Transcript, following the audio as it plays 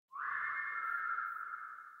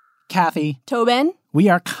Kathy. Tobin. We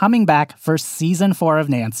are coming back for season 4 of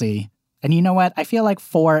Nancy. And you know what? I feel like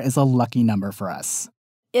 4 is a lucky number for us.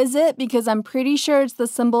 Is it? Because I'm pretty sure it's the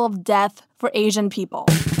symbol of death for Asian people.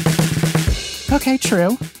 Okay,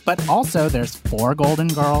 true. But also there's 4 Golden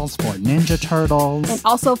Girls, 4 Ninja Turtles. And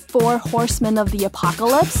also 4 Horsemen of the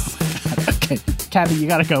Apocalypse. Okay, Kathy, you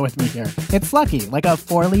gotta go with me here. It's lucky, like a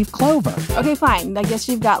 4-leaf clover. Okay, fine. I guess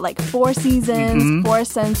you've got like 4 seasons, 4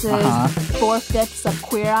 senses, 4/5 of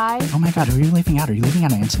Queer Eye. Oh my God, who are you leaving out? Are you leaving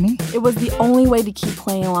out Antoni? It was the only way to keep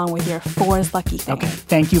playing along with your 4 is lucky thing. Okay,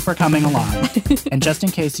 thank you for coming along. And just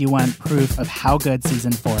in case you want proof of how good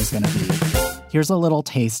season 4 is gonna be, here's a little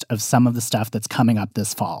taste of some of the stuff that's coming up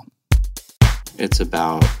this fall. It's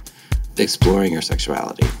about exploring your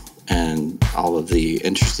sexuality and all of the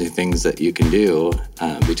interesting things that you can do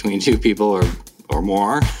between 2 people or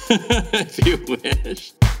more, if you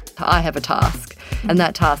wish. I have a task, and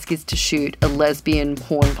that task is to shoot a lesbian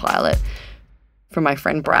porn pilot for my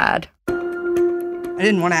friend Brad. I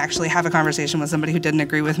didn't want to actually have a conversation with somebody who didn't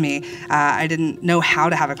agree with me. I didn't know how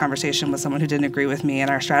to have a conversation with someone who didn't agree with me, and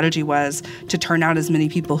our strategy was to turn out as many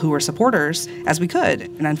people who were supporters as we could.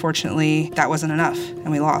 And unfortunately, that wasn't enough,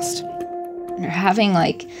 and we lost. Or having,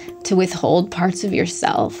 to withhold parts of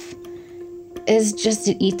yourself is just,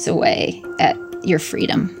 it eats away at your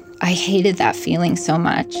freedom. I hated that feeling so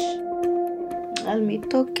much.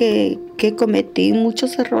 Admito que cometí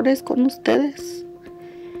muchos errores con ustedes.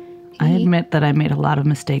 I admit that I made a lot of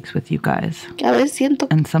mistakes with you guys. A veces siento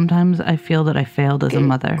and sometimes I feel that I failed as a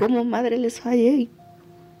mother. Como madre les fallé.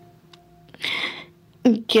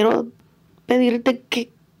 Quiero pedirte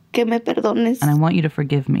que me perdones. And I want you to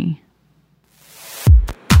forgive me.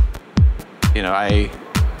 You know, I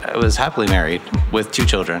was happily married with 2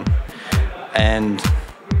 children and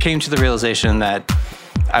came to the realization that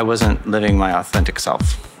I wasn't living my authentic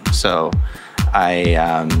self. So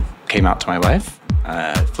I came out to my wife,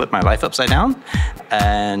 flipped my life upside down,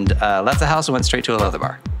 and left the house and went straight to a leather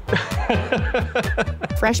bar.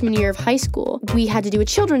 Freshman year of high school, we had to do a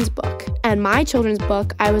children's book. And my children's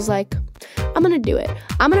book, I was like, I'm going to do it.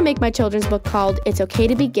 I'm going to make my children's book called It's Okay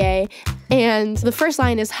to Be Gay. And the first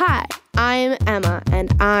line is, hi, I'm Emma,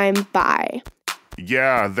 and I'm bi.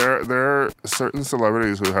 Yeah, there are certain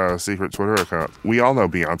celebrities who have a secret Twitter account. We all know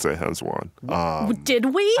Beyonce has one.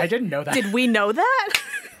 Did we? I didn't know that. Did we know that?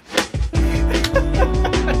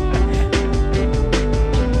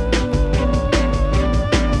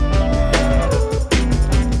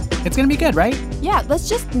 It's gonna be good, right? Yeah, let's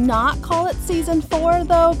just not call it season 4,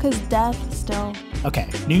 though, because death still... Okay,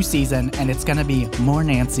 new season, and it's gonna be more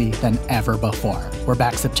Nancy than ever before. We're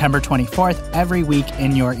back September 24th, every week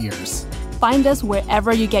in your ears. Find us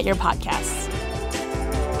wherever you get your podcasts.